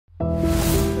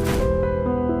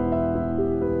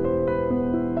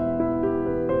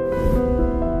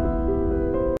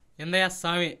ఏందయ్యా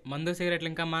స్వామి, మందు సిగరెట్లు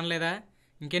ఇంకా మానలేదా?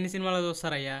 ఇంకెన్ని సినిమాలు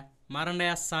చూస్తారయ్యా? మారండి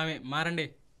అయ్యా స్వామి, మారండి.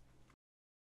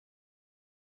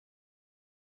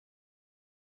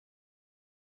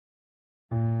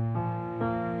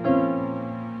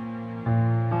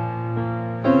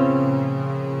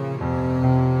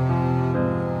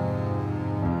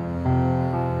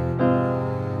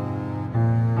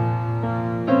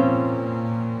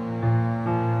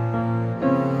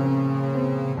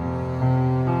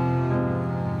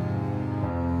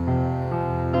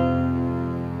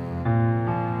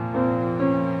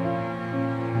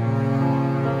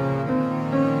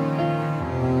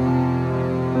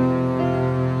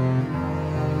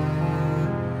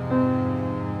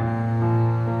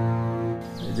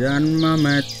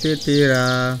 జన్మమెత్తితిరా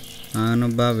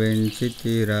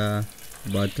అనుభవించితిరా,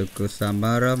 బతుకు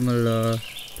సమరములో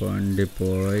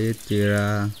పొండిపోయితిరా.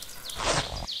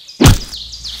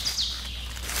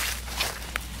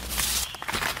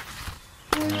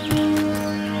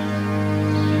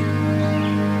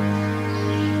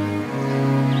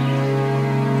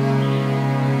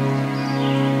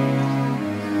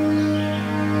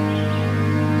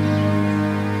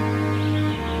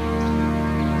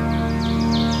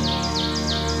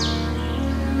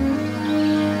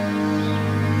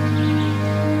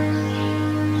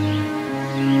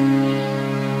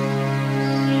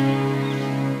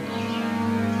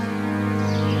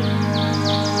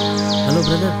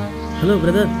 Hello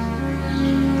brother.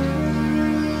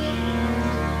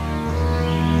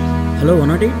 హలో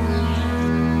 108.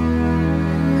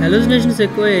 హెలోసినేషన్స్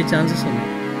ఎక్కువ అయ్యే ఛాన్సెస్ ఉంది.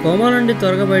 కోమా నుండి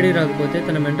త్వరగా బయటికి రాకపోతే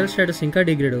తన మెంటల్ స్టేటస్ ఇంకా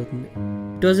డిగ్రేడ్ అవుతుంది.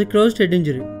 It was a closed head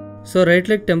injury, so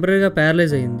right leg టెంపరీగా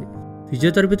ప్యారలైజ్ అయ్యింది.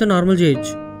 ఫిజియోథెరపీతో నార్మల్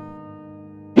చేయొచ్చు.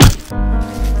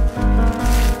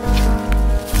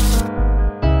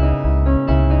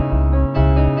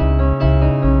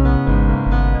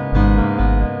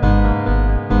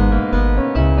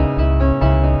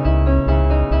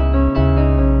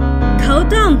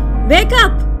 Wake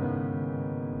up!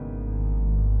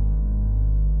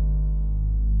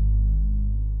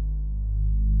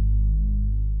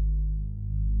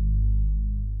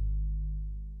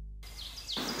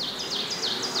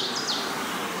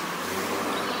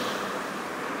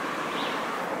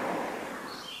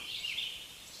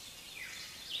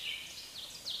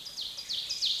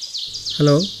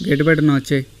 హలో, గేటు బయట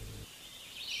వచ్చేయి.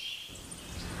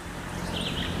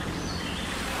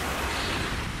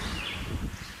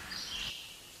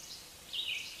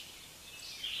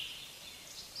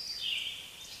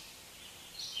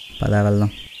 పదా వెళ్దాం.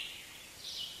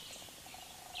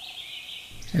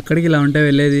 ఎక్కడికి ఇలా ఉంటే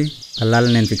వెళ్ళేది?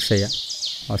 వెళ్ళాలని నేను ఫిక్స్ అయ్యా.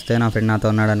 వస్తే నా ఫ్రెండ్ నాతో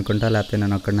ఉన్నాడు అనుకుంటా, లేకపోతే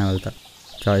నేను ఒక్కడనే వెళ్తా.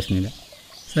 చాయిస్ మీద.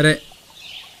 సరే.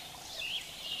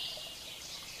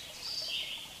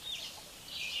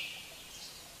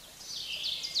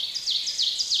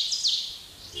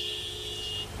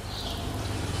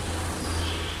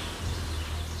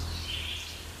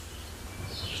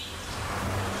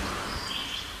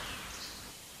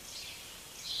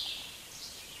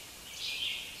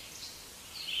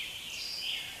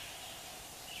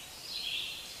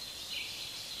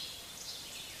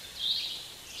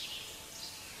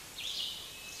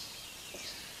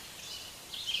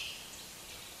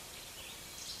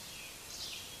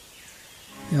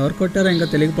 ఎవరు కొట్టారో ఇంకా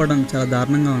తెలియకపోవడం చాలా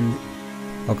దారుణంగా ఉంది.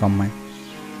 ఒక అమ్మాయి.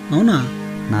 అవునా?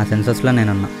 నా సెన్సెస్లో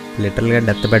నేనున్నా. లిటరల్గా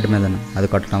డెత్ బెడ్ మీద ఉన్నా. అది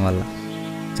కొట్టడం వల్ల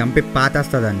చంపి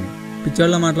పాతేస్తా దాన్ని.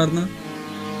 పిచ్చోళ్ళ మాట్లాడుతున్నా.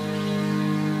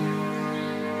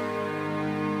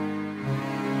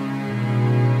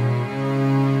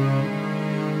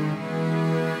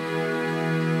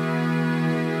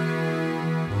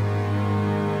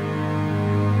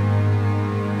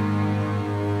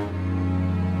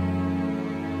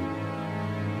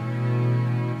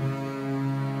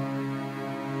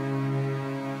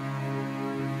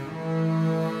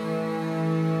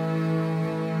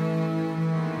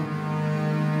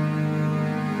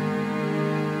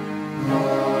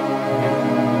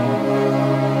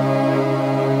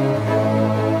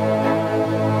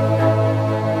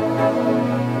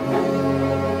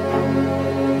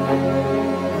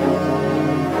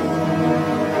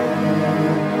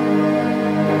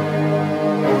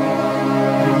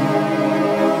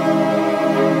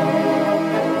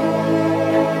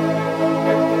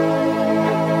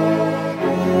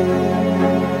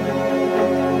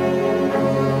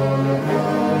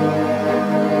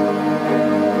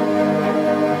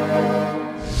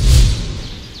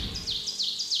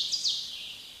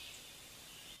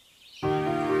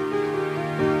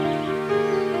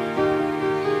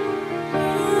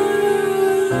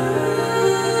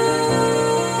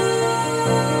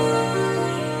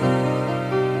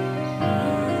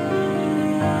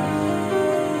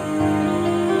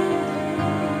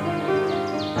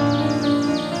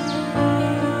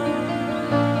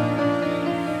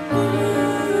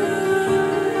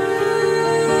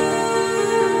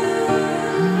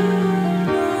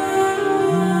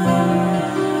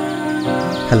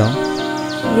 హలో.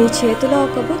 నీ చేతిలో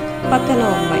ఒక బుక్, పక్కన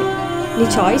అమ్మాయి. నీ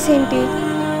చాయిస్ ఏంటి?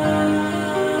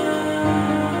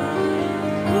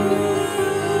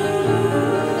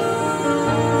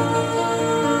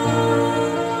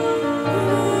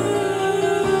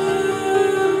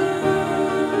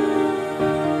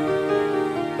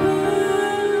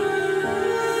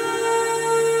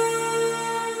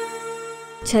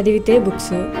 చదివితే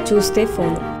బుక్స్, చూస్తే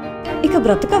ఫోన్. ఇక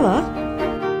బ్రతకవా?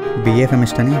 బిఏ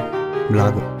ఫెమిస్ట్ అని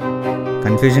బ్లాగ్.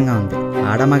 కన్ఫ్యూజన్గా ఉంది.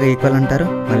 ఆడమగ ఈక్వల్ అంటారు,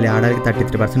 మళ్ళీ ఆడకి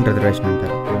 33% రిజర్వేషన్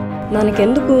అంటారు.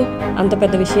 మనకెందుకు అంత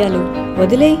పెద్ద విషయాలు,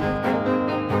 వదిలే.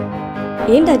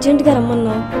 ఏంటి అర్జెంటుగా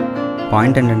రమ్మన్నావు?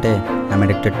 పాయింట్ ఏంటంటే ఐఎమ్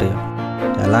అడిక్టెడ్ టు యూ.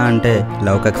 ఎలా అంటే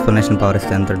లవ్కి ఎక్స్ప్లెనేషన్ పవర్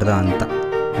ఇస్తే ఎంత ఉంటుందో అంత.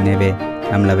 నేవే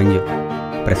ఐఎమ్ లవింగ్ యూ.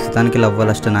 ప్రస్తుతానికి లవ్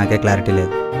వలస్ట్ నాకే క్లారిటీ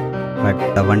లేదు, బట్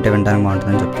లవ్ అంటే వినడానికి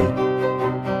బాగుంటుందని చెప్తుంది.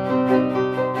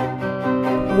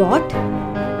 వాట్?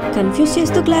 కన్ఫ్యూజ్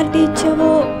చేస్తూ క్లారిటీ ఇచ్చావో,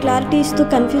 క్లారిటీ ఇస్తూ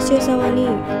కన్ఫ్యూజ్ చేసావో అని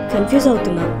కన్ఫ్యూజ్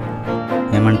అవుతున్నా.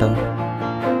 ఏమంటావు?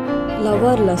 లవ్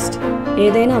ఆర్ లస్ట్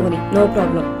ఏదైనా అవని, no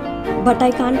problem, but I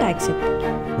can't accept.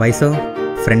 వయసు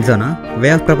ఫ్రెండ్జోనా? వే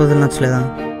ఆఫ్ ప్రపోజల్ నచ్చలేదా?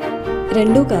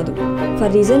 రెండూ కాదు,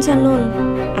 ఫర్ రీజన్స్ అన్నోన్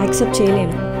యాక్సెప్ట్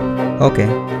చేయలేను. ఓకే,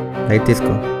 రైట్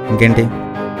తీసుకో. ఇంకేంటి?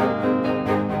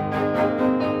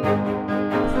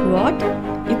 వాట్?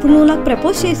 ఇప్పుడు నువ్వు నాకు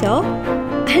ప్రపోజ్ చేసావు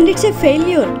and it's a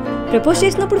failure. Propose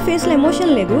చేసినప్పుడు ఫేస్లో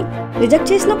ఎమోషన్ లేదు, రిజెక్ట్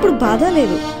చేసినప్పుడు బాధ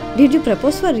లేదు. Did you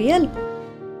propose for real?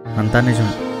 అంతా నిజం.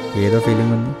 ఏదో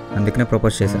ఫీలింగ్ ఉంది, అందుకనే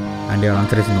ప్రపోజ్ చేశాను. And your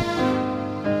answer is no.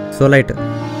 So light.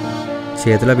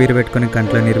 చేతిలో బీరు పెట్టుకుని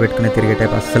కంట్లో నీరు పెట్టుకుని తిరిగే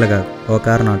టైప్ అస్సలు కాదు. ఓకే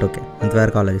ఆర్ నాట్ ఓకే,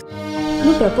 అంతవరకు కాలేజ్.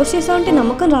 నువ్వు ప్రపోజ్ చేసావు అంటే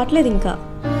నమ్మకం రావట్లేదు ఇంకా.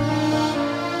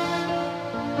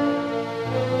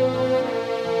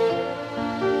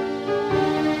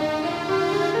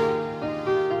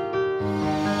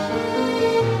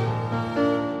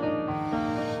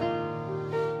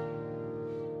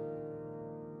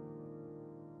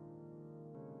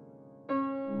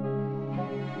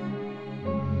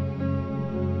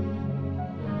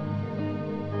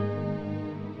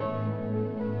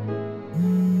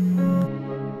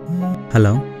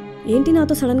 హలో. ఏంటి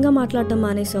నాతో సడన్గా మాట్లాడటం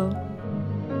మానేసావు?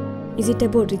 Is it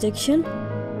about rejection?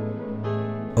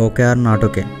 Okay are not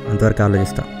okay, అంతవరకు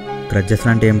ఆలోచిస్తా. గ్రడ్జెస్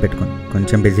లాంటి ఏం పెట్టుకోను,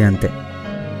 కొంచెం బిజీ అంతే.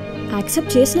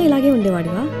 యాక్సెప్ట్ చేసినా ఇలాగే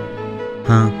ఉండేవాడివా?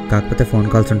 కాకపోతే ఫోన్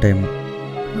కాల్స్ ఉంటాయేమో.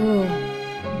 ఓ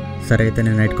సరే అయితే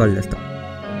నేను నైట్ కాల్ చేస్తా.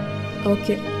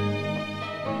 ఓకే.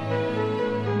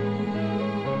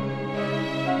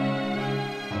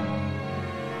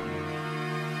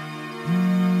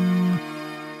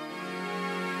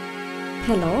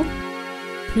 హలో,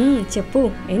 చెప్పు,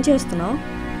 ఏం చేస్తున్నావు?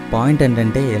 పాయింట్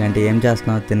ఏంటంటే ఇలాంటి ఏం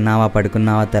చేస్తున్నావు, తిన్నావా,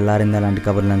 పడుకున్నావా, తెల్లారిందా అలాంటి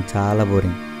కబుర్లు నాకు చాలా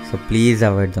boring. So please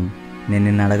avoid dum. నేను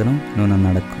నిన్ను అడగను, నువ్వు నన్ను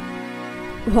అడగకు.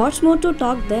 Watts more to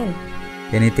talk then?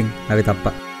 Anything, అవి తప్ప.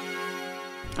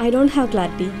 I don't have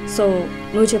clarity, so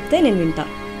నువ్వు చెప్తే నేను వింటా.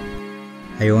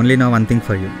 I only no one thing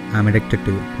for you, I'm addicted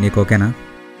to you. నీకు ఓకేనా?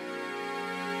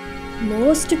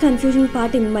 Most confusing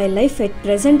part in my life at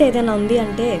present ఏదైనా ఉంది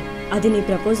అంటే అది నీ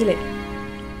ప్రపోజలే.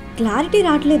 క్లారిటీ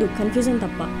రావట్లేదు, కన్ఫ్యూజన్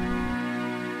తప్ప.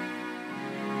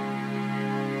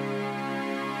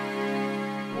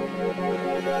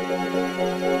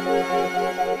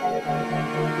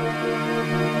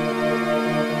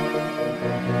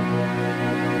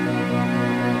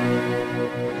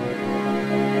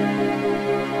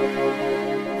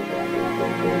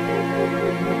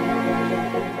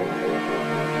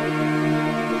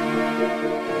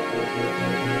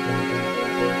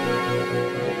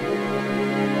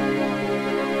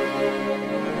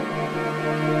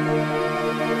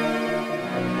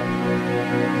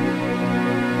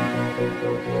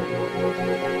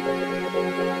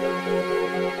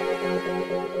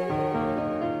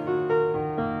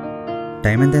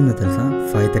 టైం ఎంత అయిందో తెలుసా?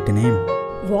 5:39.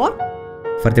 What?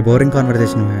 For the boring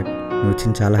conversation we had. నువ్వు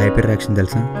ఇచ్చిన చాలా హైపర్ రియాక్షన్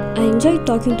తెలుసా? I enjoy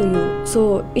talking to you, so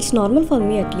it's normal for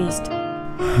me at least.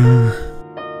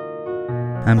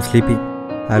 I'm sleepy.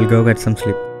 I'll go get some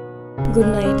sleep. Good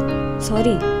night.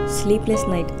 Sorry, sleepless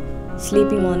night.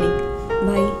 Sleepy morning.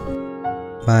 Bye.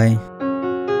 Bye.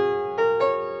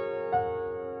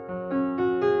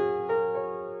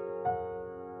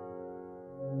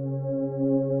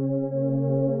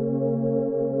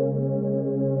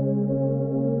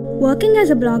 Working as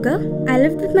a blogger, I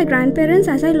lived with my grandparents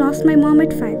as I lost my mom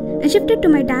at 5 and shifted to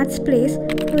my dad's place,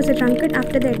 who was a drunkard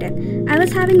after their death. I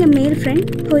was having a male friend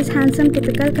who is handsome,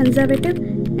 typical, conservative,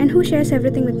 and who shares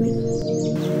everything with me.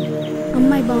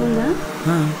 అమ్మాయి బాగుందా?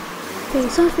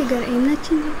 Face of figure ఏం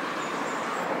నచ్చింది?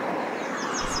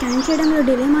 Scan చేయడంలో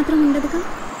delay మాత్రం ఉండదుగా?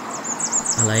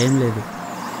 అలా ఏం లేదు.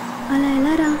 అలా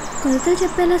ఎలా రా? కొలతలు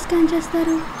చెప్పేలా స్కాన్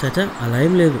చేస్తారు? చచా, అలా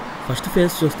ఏం లేదు. ఫస్ట్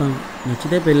ఫేస్ చూస్తాను,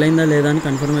 నచ్చితే పెళ్ళైందా లేదా అని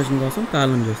కన్ఫర్మేషన్ కోసం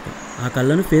కాళ్ళను చూస్తాం. ఆ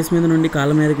కళ్ళను ఫేస్ మీద నుండి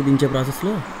కాళ్ళ మీదకి దించే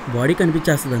ప్రాసెస్లో బాడీ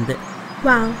కనిపించేస్తుంది అంతే.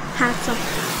 Wow, hats off.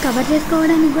 కవర్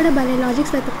చేసుకోవడానికి కూడా భలే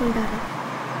లాజిక్స్ వెతుక్కుంటారు.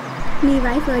 నీ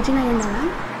వైఫ్ వర్జిన్ అయి ఉండాలా?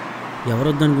 ఎవరు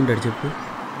వద్దనుకుంటాడు చెప్పు.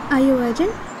 Are you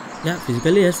virgin? Yeah,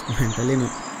 physically yes, mentally no.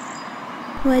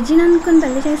 Virgin అనుకుని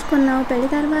పెళ్లి చేసుకున్నావు, పెళ్లి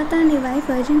తర్వాత నీ వైఫ్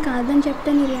వర్జిన్ కాదని చెప్తే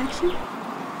నీ reaction?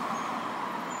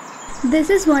 This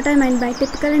is what I mind by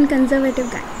typical and conservative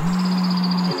గై.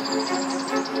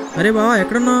 అరే బావా,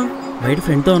 ఎక్కడున్నావు? బయట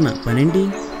ఫ్రెండ్తో ఉన్నా. పనేంటి?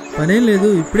 పనేం లేదు,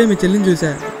 ఇప్పుడే మీ చెల్లిని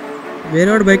చూసా.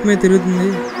 వేరేవాడు బైక్ మీద తిరుగుతుంది,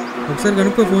 ఒకసారి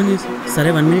కనుక్కో ఫోన్ చేసి. సరే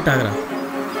 1 minute ఆగరా.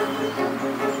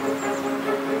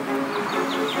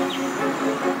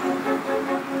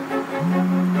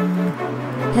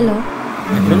 హలో,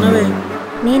 ఎక్కడున్నావే?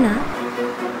 నేనా?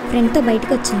 ఫ్రెండ్తో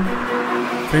బయటకు వచ్చాను.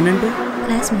 ఫ్రెండ్ అంటే?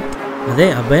 క్లాస్మేట్. అదే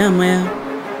అబ్బాయా అమ్మాయా?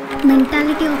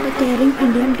 Mentality of a caring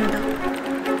Indian brother.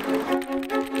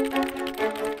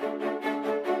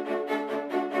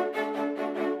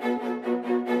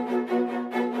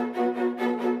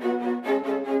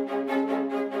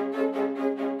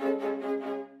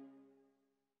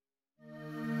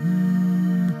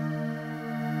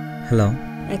 Hello,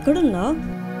 ఎక్కడున్నావు?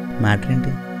 మ్యాటర్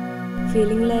ఏంటి?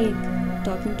 Feeling like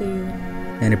talking to you.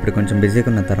 నేను ఇప్పుడు కొంచెం బిజీగా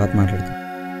ఉన్న, తర్వాత మాట్లాడుతాను.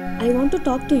 I want to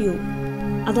talk to you.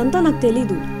 అదంతా నాకు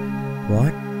తెలీదు.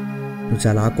 వాట్? నువ్వు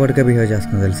చాలా ఆక్వర్డ్గా బిహేవ్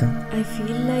చేస్తున్నావు తెలుసా? I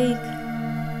feel like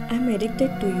I'm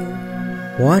addicted to you.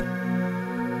 What?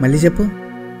 మళ్ళీ చెప్పు.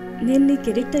 నేను నీకు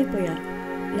ఎడిక్ట్ అయిపోయా.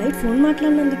 Night phone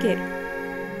మాట్లాడినందుకే.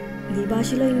 నీ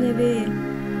భాషలో ఇన్నేవే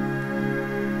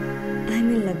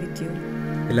I'm in love with you.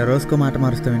 ఇలా రోజుకో మాట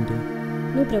మారుస్తావేంటి?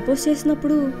 నువ్వు ప్రపోజ్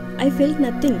చేసినప్పుడు ఐ ఫెల్ట్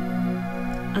నథింగ్.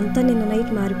 అంతా నిన్న నైట్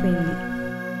మారిపోయింది.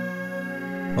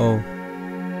 ఓ,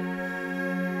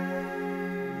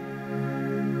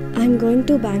 I'm going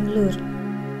to Bengaluru.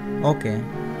 Okay.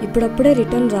 ఇప్పుడప్పుడే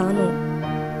రిటర్న్ రాను.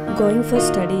 Going for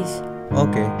studies.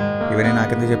 ఓకే, ఇవన్నీ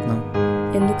నాకెందుకు చెప్తున్నావు?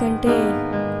 ఎందుకంటే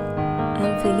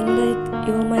I'm feeling like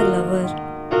you are my lover.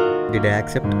 Did I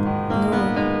accept? No,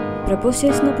 propose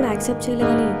చేసినప్పుడు యాక్సెప్ట్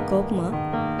చేయలేదని కోపమా?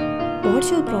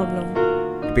 What's your problem?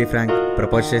 To be Frank,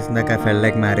 propose చేసిందాక I full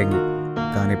like మ్యారింగ్ you.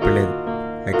 కానీ ఇప్పుడు లేదు.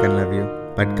 I can love you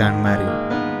but can't marry you.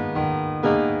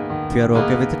 If you are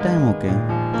okay with it, I'm okay.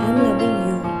 I'm loving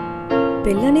you.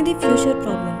 పెళ్ళి అనేది future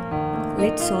problem.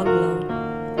 Let's solve love.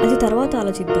 అది తర్వాత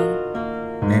ఆలోచిద్దాం.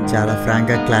 నేను చాలా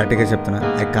ఫ్రాంక్గా క్లారిటీగా చెప్తున్నా,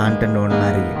 I can't and don't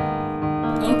marry you.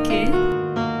 Okay.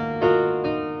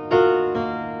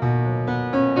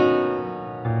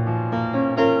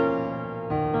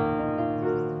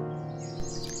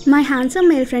 My handsome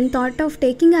male friend thought of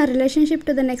taking our relationship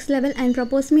to the next level and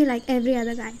proposed me like every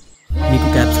other guy. నీకు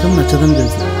capsicum నచ్చదని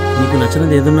తెలుసు. నీకు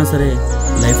నచ్చినది ఏదున్నా సరే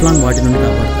లైఫ్ లాంగ్ వాటి నుండి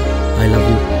కాపాడతా. I love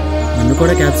you. నన్ను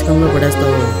కూడా క్యాప్సికంలో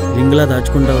పడేస్తావో రింగ్లా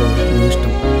దాచుకుంటావో నీ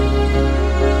ఇష్టం.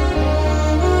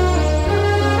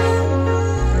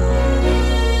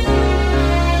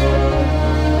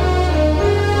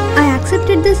 I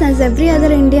accepted this as every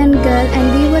other Indian girl and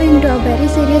we were into a very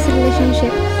serious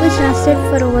relationship which lasted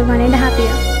for over 1.5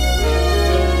 years.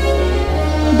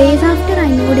 Days after I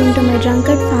moved into my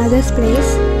drunkard father's place.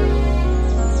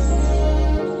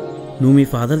 నువ్వు మీ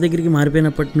father దగ్గరికి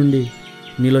మారిపోయినప్పటి నుండి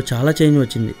నీలో చాలా change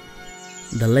వచ్చింది.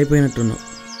 Dull అయిపోయినట్టున్నావు.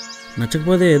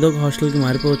 నచ్చకపోతే ఏదో ఒక హాస్టల్కి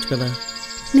మారిపోవచ్చు కదా.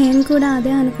 నేను కూడా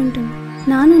అదే అనుకుంటున్నా.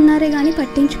 నానున్నారే కానీ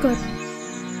పట్టించుకోరు.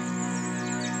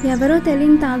 ఎవరో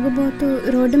తెలియని తాగుబోతూ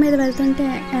రోడ్డు మీద వెళ్తుంటే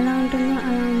ఎలా ఉంటుందో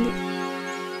అలా ఉంది.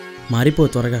 మారిపో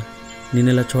త్వరగా. నేను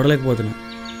ఇలా చూడలేకపోతున్నా.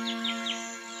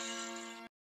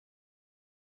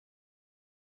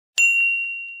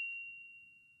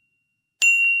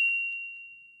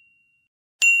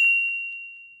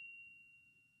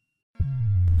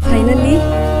 ఫైనల్లీ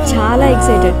చాలా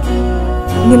ఎక్సైటెడ్.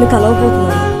 నిన్ను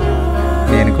కలవబోతున్నాను.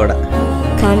 నేను కూడా.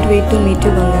 Can't wait to meet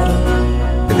you బంగారం.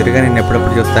 ఎదురుగా నేను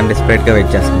ఎప్పుడప్పుడు చూస్తాను, డెస్పరేట్గా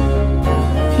వెయిట్ చేస్తాను.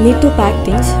 Need to pack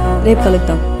things. రేపు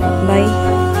కలుద్దాం. Bye.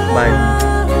 Bye.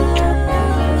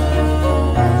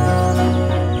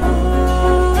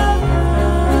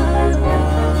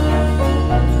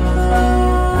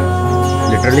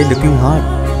 Literally looking hot.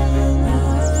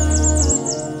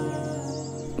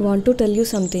 Want to tell you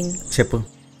something. చెప్పు.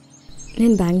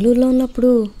 నేను బెంగళూరులో ఉన్నప్పుడు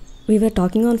we were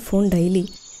talking on phone daily.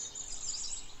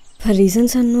 For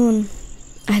reasons unknown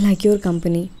I like your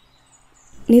company.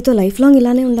 నీతో లైఫ్ లాంగ్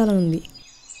ఇలానే ఉండాలని ఉంది.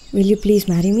 Will you please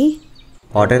marry me?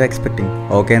 What are expecting?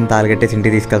 Okay అని తాళగట్టేసి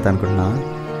ఇంటికి తీసుకెళ్తా అనుకుంటున్నా?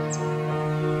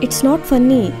 It's not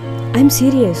funny. I'm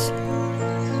serious.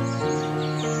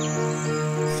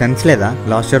 Sense లేదా?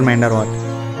 Lost your mind are what?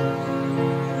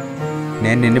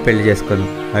 నేను నిన్ను పెళ్లి చేసుకోను.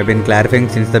 I been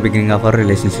clarifying since the beginning of our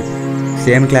relationship.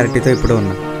 Same క్లారిటీతో ఇప్పుడు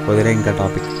ఉన్నా. వదిలే ఇంకా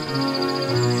టాపిక్.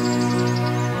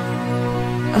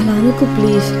 అలా అనుకు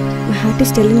please. My heart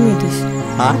is telling me this.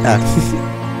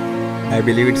 I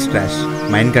believe it's trash.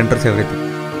 Mind controls everything.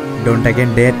 Don't again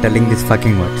dare telling these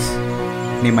fucking words.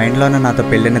 నీ మైండ్లోనే నాతో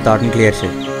పెళ్ళిన థాట్ని clear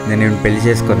చేయి. నేను నేను పెళ్లి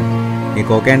చేసుకోను.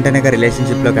 నీకు ఓకే అంటేనే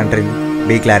రిలేషన్షిప్లో కంటరింది.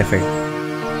 Be clarified.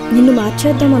 నిన్ను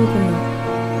మార్చేద్దాం అనుకున్నా.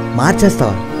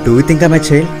 మార్చేస్తావా? Do you think I my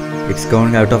child? It's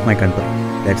going out of my control.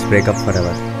 Let's breakup for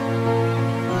ever.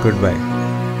 Good bye.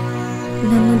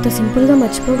 నన్ను అంత సింపుల్గా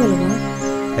మర్చిపోగలవా?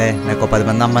 నాకు 10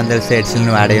 మంది అమ్మాయిని తెలిస్తే ఎడ్స్ని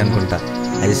నువ్వు యాడ్ అయ్యి అనుకుంటా.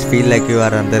 I just feel like you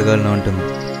are అందర్ గర్ల్ నువ్వు ఉంటుంది.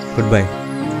 Good bye.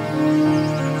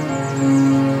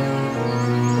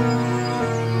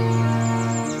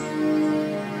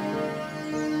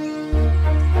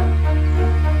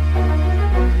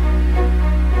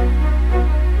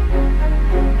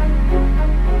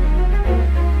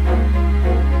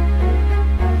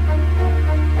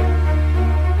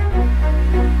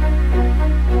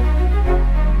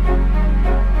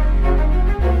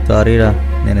 సారీ రా,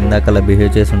 నేను ఇందాక అలా బిహేవ్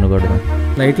చేసి ఉండకూడదు.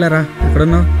 లైట్లా రా,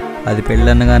 ఎక్కడున్నావు? అది పెళ్ళి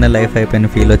అనగానే లైఫ్ అయిపోయిన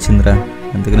ఫీల్ వచ్చిందిరా,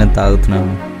 అందుకు నేను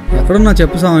తాగుతున్నాను. ఎక్కడున్నా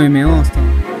చెప్పు స్వామి, మేము వస్తాం.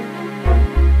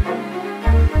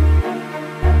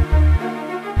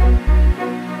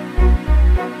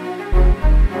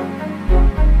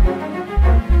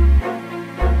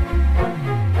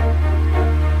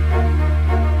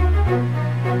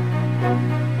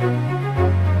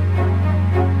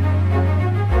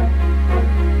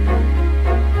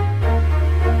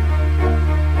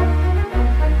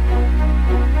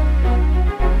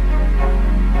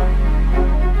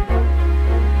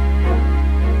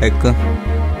 ఎక్కు.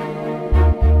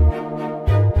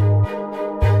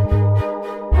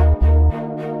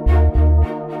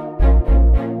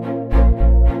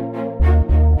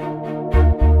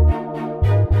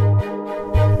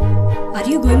 Are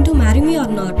you going to marry me or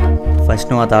not? First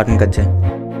నువ్వు ఆ థాట్ని కట్ చేయి.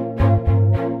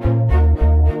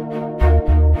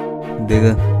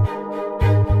 దిగు.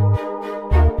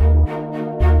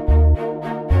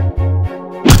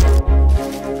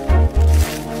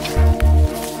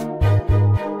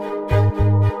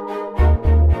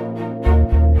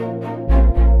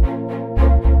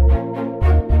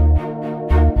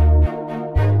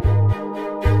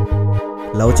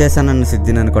 లవ్ చేశానన్న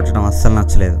సిద్ధి నన్ను కొట్టడం అస్సలు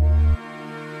నచ్చలేదు.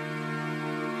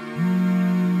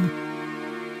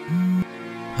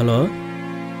 హలో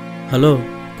హలో,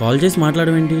 కాల్ చేసి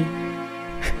మాట్లాడమేంటి?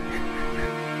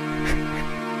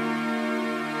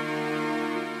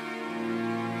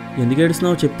 ఎందుకు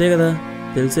ఏడుస్తున్నావు చెప్తే కదా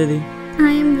తెలిసేది.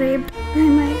 I am raped by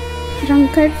my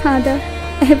drunkard father.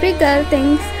 Every girl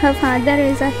thinks her father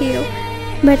is a hero,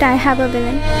 but I have a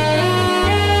villain.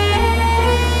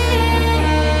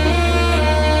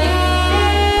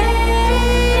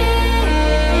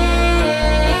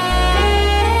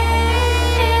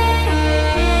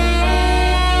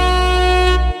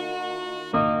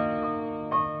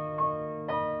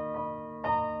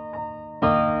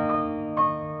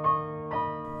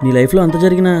 నీ లైఫ్లో అంత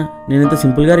జరిగినా నేను ఇంత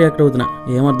సింపుల్గా రియాక్ట్ అవుతున్నా,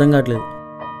 ఏం అర్థం కావట్లేదు.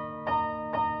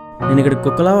 నేను ఇక్కడ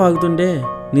కుక్కలా వాగుతుంటే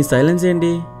నీ సైలెన్స్ ఏంటి?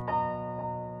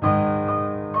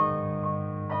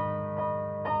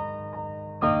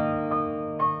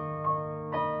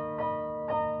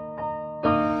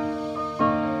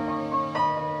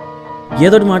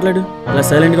 ఏదోటి మాట్లాడు, ఇలా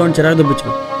సైలెంట్గా ఉండి చిరాకు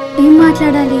దొబ్బుచ్చుకో. ఏం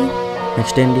మాట్లాడాలి?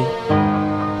 నెక్స్ట్ ఏంటి?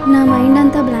 నా మైండ్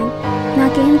అంతా బ్లాంక్,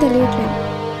 నాకేం తెలియట్లేదు.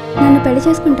 నన్ను పెళ్లి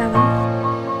చేసుకుంటావా?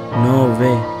 No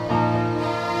way.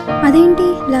 అదేంటి,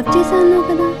 లవ్ చేశా అన్నావు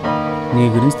కదా? నీ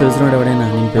గురించి తెలిసినవాడు ఎవడైనా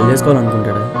నేను పెళ్లి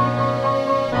చేసుకోవాలనుకుంటాడా?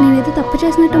 నేనేదో తప్పు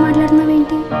చేసినట్టు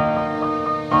మాట్లాడుతున్నావేంటి?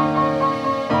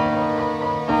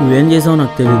 నువ్వేం చేసావు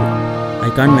నాకు తెలియదు.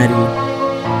 I can't marry you.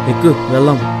 ఎక్కువ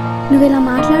వెళ్దాం. నువ్వు ఇలా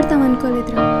మాట్లాడతావు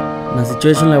అనుకోలేదురా. నా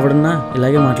సిచ్యువేషన్లో ఎవడన్నా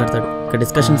ఇలాగే మాట్లాడతాడు. ఇక్కడ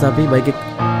డిస్కషన్స్ ఆపి బైక్ ఎక్కి.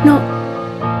 No.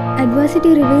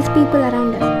 Adversity reveals people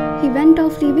around us. He went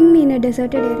off leaving me in a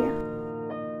deserted area.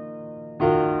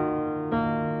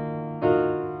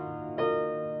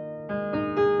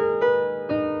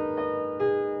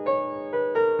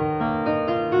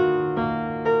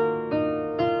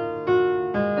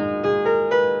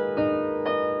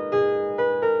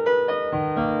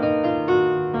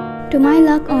 To my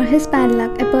luck or his bad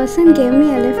luck, a person gave me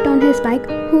a lift on his bike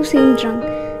who seemed drunk.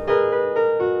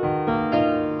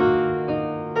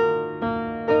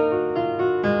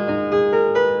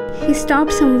 He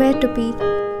stopped somewhere to pee.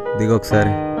 దిగు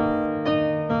ఒకసారి.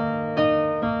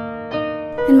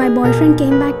 And my boyfriend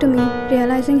came back to me,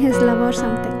 realizing his love or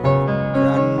something.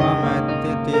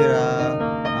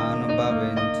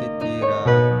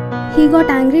 He got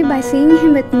angry by seeing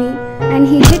him with me, and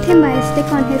he hit him by a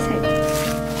stick on his head.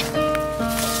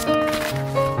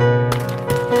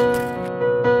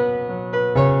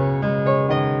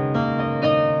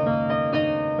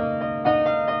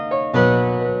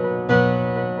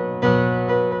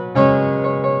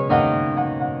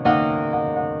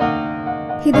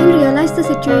 He then realized the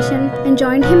situation and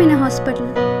joined him in a hospital,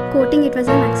 quoting it was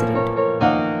an accident.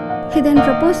 He then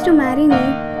proposed to marry me,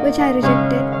 which I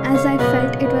rejected as I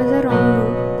felt it was a wrong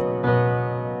move.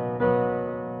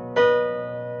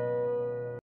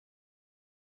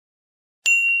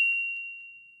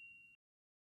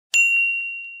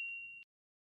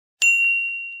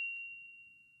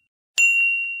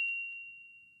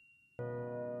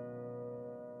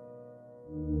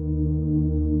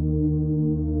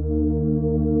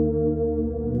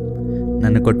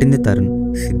 నన్ను కొట్టింది తరుణ్,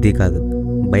 సిద్ధి కాదు.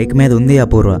 Bike మీద ఉంది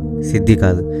అపూర్వ, సిద్ధి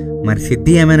కాదు. మరి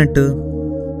సిద్ధి ఏమైనట్టు?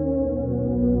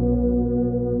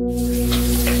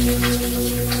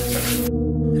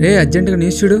 రే అర్జెంటుగా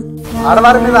news చూడు.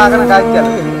 ఆడవారి మీద ఆగన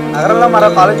గాయత్యాలు. నగరంలో మరో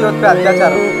కాలేజీ యువతపై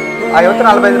అత్యాచారం. ఆ యువత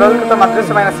 45 రోజుల క్రితం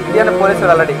అదృశ్యమైన సిద్ధి అని పోలీసులు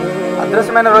వెల్లడి.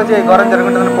 అదృశ్యమైన రోజు ఈ ఘోరం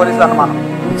జరుగుతుందని పోలీసులు అనుమానం.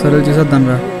 ఒకసారి చూసేద్దాం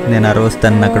రా. నేను ఆ రోజు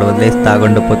తను అక్కడ వదిలేసి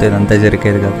తాగుండిపోతే ఇదంతా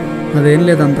జరిగేది కాదు. అదేం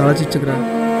లేదు, అంత ఆలోచించుకురా.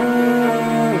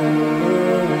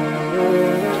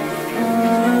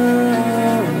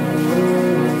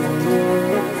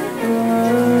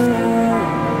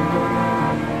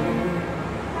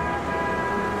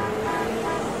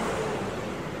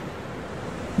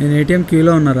 నేను ఏటీఎం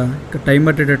క్యూలో ఉన్నారా, ఇక్కడ టైం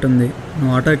పట్టేటట్టుంది.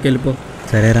 నువ్వు ఆటోకి వెళ్ళిపో.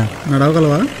 సరేరా.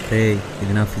 నడవగలవా? రే,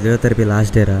 ఇది నా ఫిజియోథెరపీ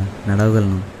లాస్ట్ డేరా,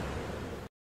 నడవగలను.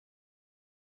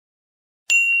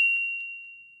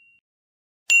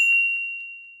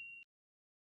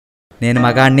 నేను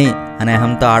మగాణ్ణి అనే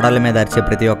అహంతో ఆడాళ్ళ మీద అరిచే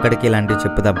ప్రతి ఒక్కడికి ఇలాంటివి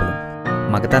చెప్పుదబ్బులు.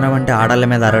 మగతనం అంటే ఆడాళ్ళ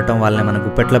మీద అరవటం, వాళ్ళని మన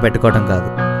గుప్పెట్లో పెట్టుకోవటం కాదు,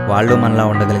 వాళ్ళు మనలా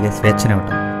ఉండగలిగే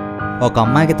స్వేచ్ఛనివ్వటం. ఒక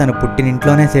అమ్మాయికి తన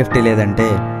పుట్టినింట్లోనే సేఫ్టీ లేదంటే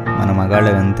మన మగాళ్ళు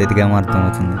ఎంత ఎదిగామో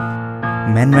అర్థమవుతుంది.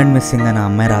 మెన్ వెంట్ మిస్సింగ్ అని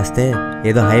అమ్మాయి రాస్తే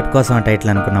ఏదో హైప్ కోసం ఆ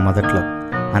టైటిల్ అనుకున్న మొదట్లో.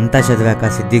 అంతా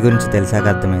చదివాక సిద్ధి గురించి తెలిసాక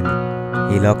అర్థమైంది,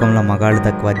 ఈ లోకంలో మగాళ్ళు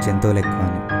తక్కువ, జంతువులు ఎక్కువ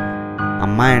అని.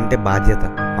 అమ్మాయి అంటే బాధ్యత,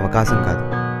 అవకాశం కాదు.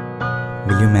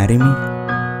 Will you marry me?